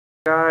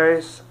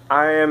Guys,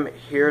 I am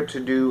here to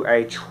do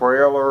a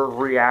trailer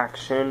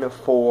reaction and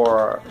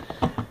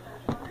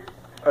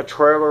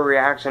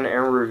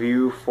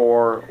review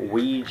for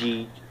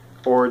Ouija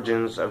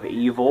Origins of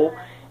Evil.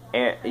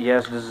 And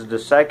yes, this is the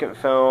second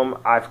film.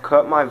 I've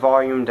cut my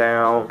volume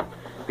down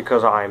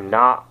because I'm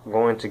not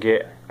going to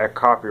get a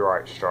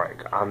copyright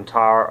strike. I'm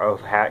tired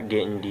of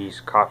getting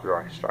these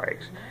copyright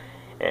strikes.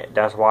 And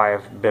that's why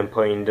I've been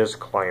putting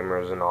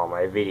disclaimers in all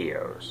my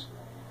videos.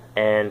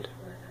 And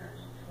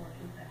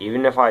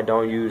even if I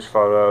don't use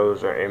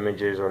photos or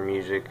images or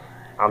music,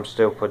 I'm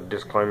still putting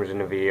disclaimers in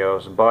the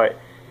videos. But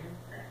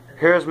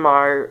here's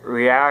my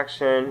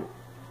reaction,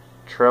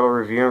 trailer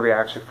review and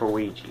reaction for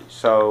Ouija.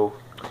 So,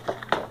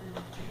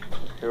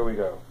 here we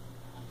go.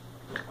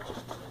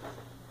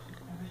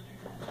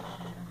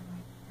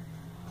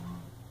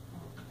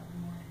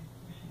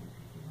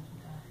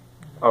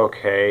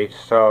 Okay,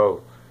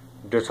 so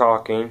they're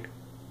talking.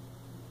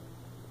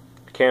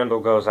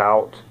 Candle goes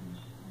out.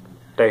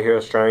 They hear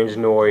a strange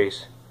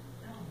noise.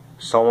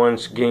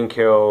 Someone's getting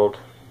killed.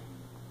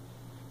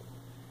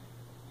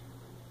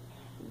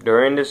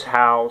 They're in this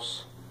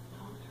house.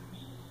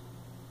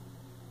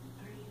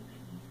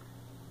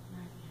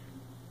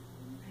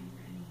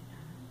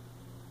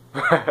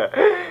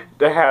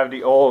 They have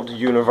the old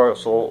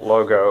Universal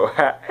logo.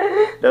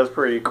 That's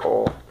pretty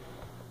cool.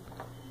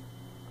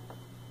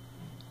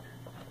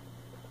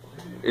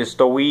 It's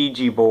the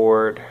Ouija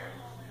board.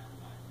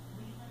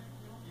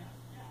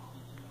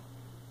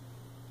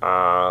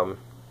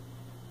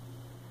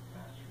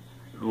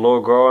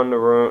 Little girl in the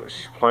room,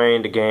 she's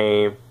playing the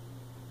game.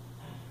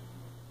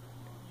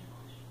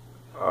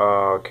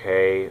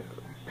 Okay,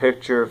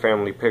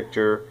 family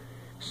picture,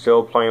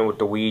 still playing with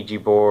the Ouija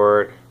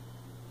board.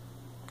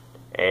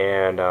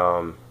 And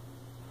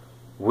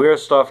weird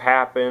stuff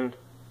happened.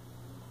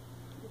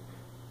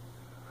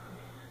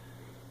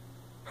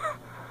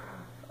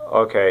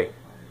 Okay,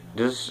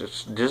 this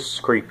is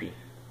creepy.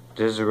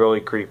 This is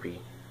really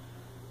creepy.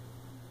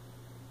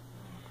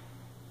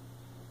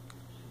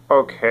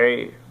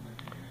 Okay.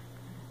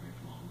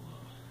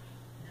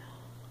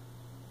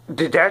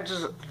 Did that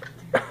just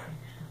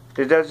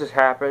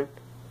happen?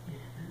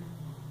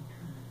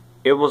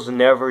 It was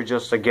never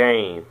just a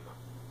game.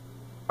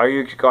 Are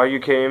you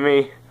kidding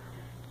me?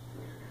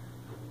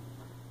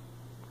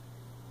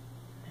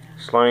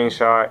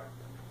 Slingshot.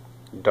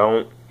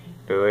 Don't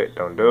do it.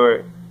 Don't do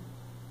it.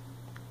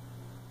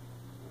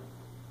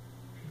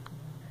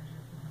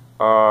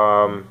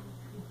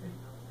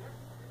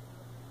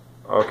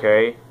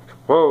 Okay.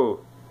 Whoa.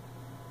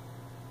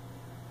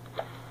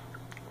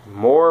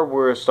 More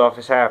weird stuff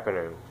is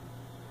happening.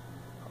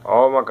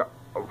 Oh my god.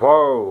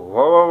 Whoa.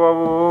 Whoa,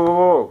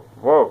 whoa, whoa,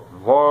 whoa,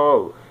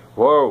 whoa,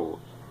 whoa.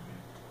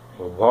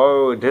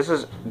 Whoa.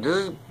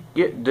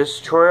 This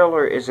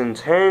trailer is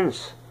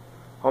intense.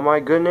 Oh my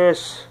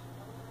goodness.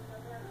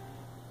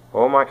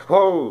 Oh my,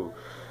 whoa.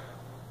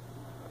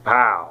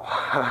 Pow.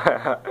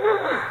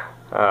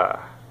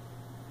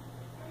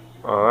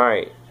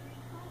 Alright.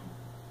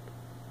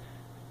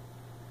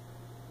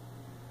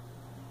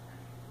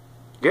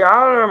 Get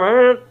out of there,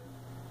 man!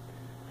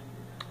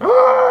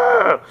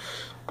 Ah!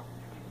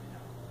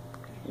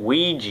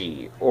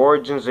 Ouija,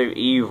 Origins of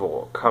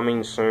Evil,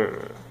 coming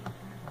soon.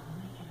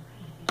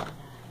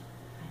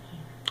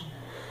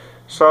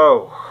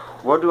 So,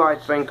 what do I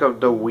think of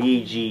the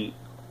Ouija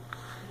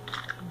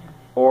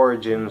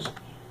Origins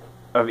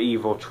of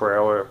Evil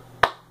trailer?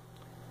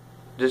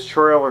 This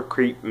trailer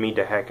creeped me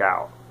the heck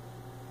out.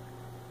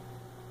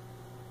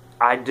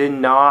 I did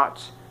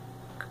not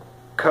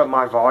cut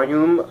my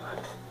volume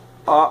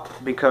up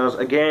because,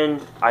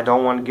 again, I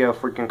don't want to get a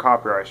freaking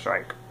copyright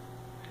strike.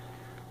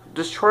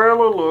 This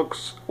trailer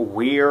looks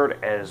weird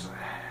as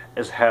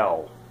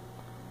hell.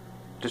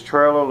 This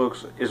trailer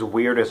is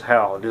weird as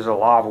hell. There's a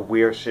lot of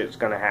weird shit's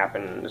gonna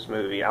happen in this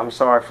movie. I'm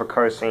sorry for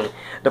cursing,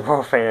 the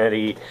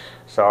profanity.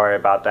 Sorry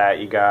about that,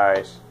 you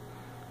guys.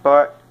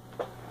 But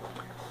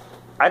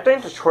I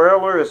think the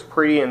trailer is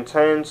pretty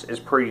intense.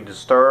 It's pretty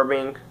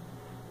disturbing.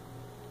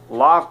 A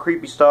lot of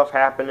creepy stuff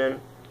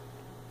happening.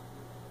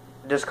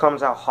 This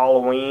comes out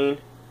Halloween,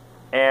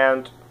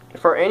 and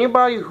for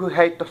anybody who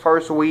hates the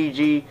first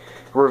Ouija,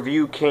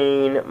 Review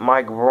King,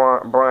 Mike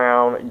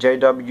Brown,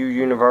 JW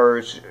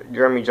Universe,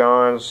 Jeremy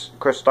Johns,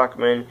 Chris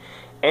Stuckman,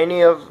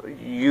 any of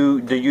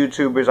you, the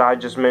YouTubers I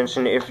just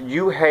mentioned, if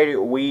you hated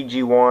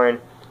Ouija 1,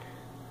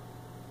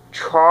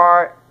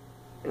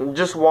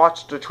 just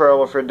watch the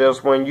trailer for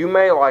this one. You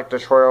may like the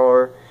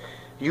trailer,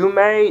 you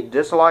may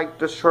dislike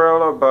this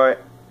trailer,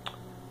 but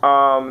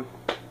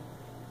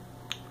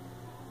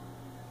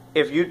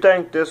if you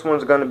think this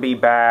one's gonna be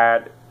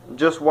bad,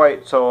 just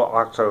wait till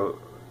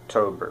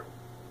October.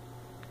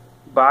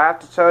 But I have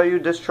to tell you,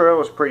 this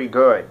trailer is pretty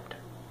good.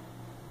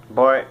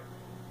 But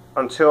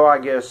until I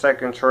get a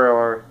second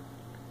trailer,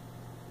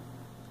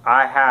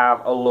 I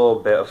have a little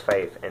bit of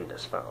faith in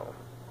this film.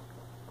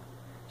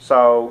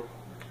 So,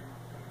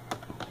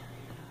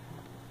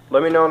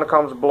 let me know in the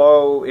comments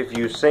below if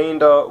you've seen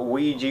the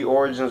Ouija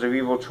Origins of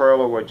Evil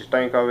trailer, what you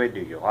think of it. Do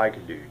you like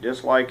it? Do you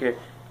dislike it?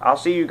 I'll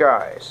see you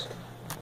guys.